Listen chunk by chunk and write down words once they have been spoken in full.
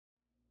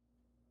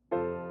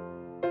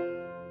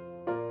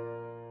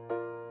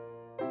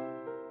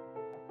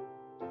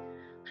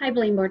Hi,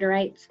 Little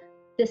Borderites.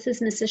 This is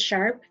Mrs.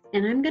 Sharp,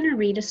 and I'm going to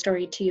read a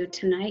story to you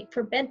tonight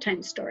for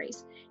Bedtime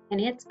Stories, and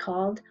it's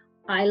called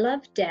I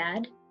Love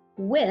Dad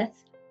with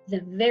the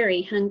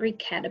Very Hungry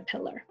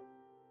Caterpillar,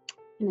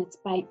 and it's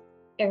by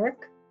Eric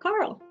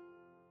Carle.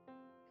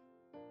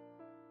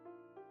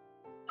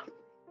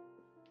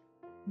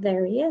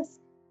 There he is.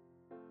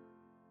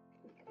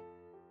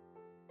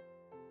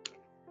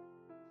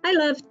 I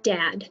love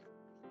Dad.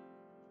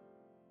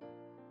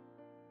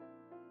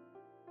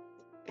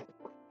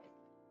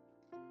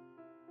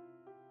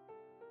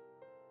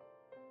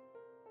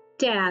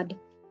 Dad,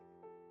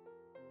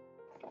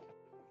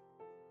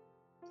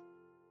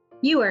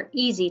 you are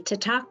easy to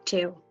talk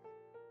to.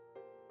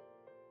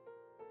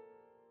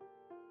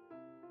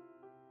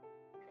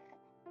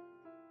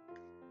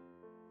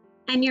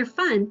 And you're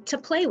fun to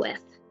play with.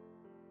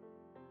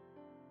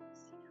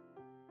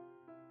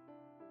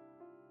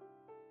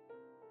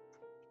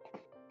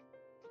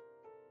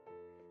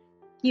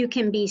 You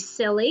can be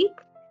silly,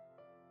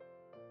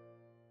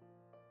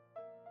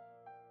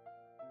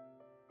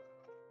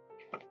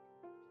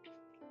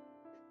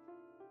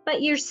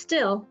 but you're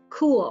still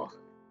cool.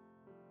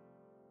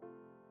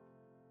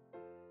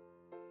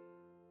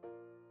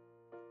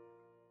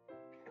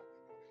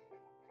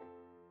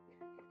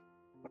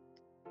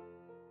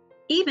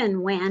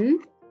 Even when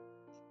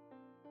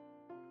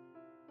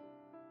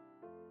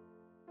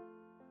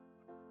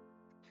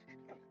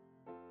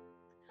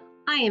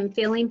I am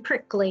feeling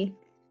prickly.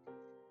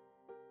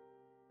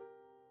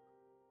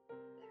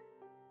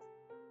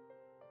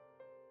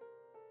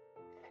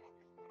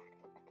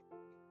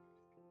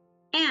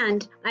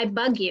 And I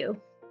bug you.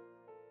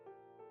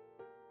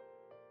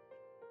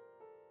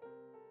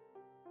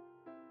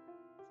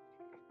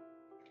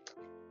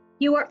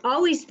 You are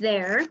always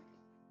there.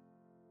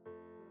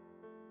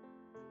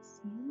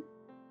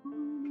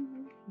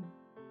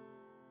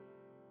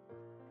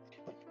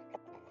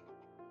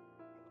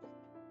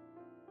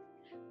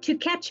 To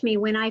catch me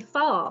when I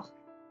fall.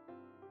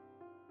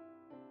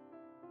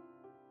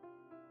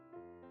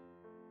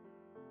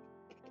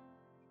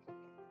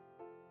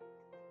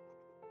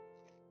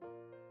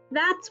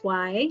 That's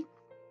why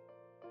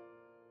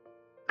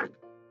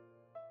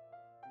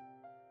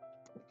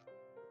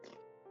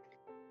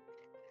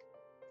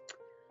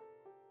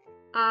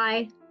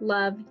I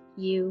love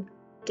you,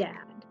 Dad.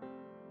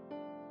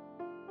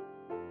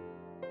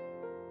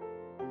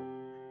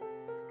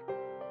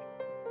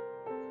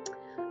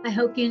 I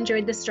hope you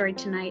enjoyed the story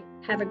tonight.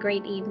 Have a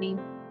great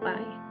evening.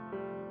 Bye.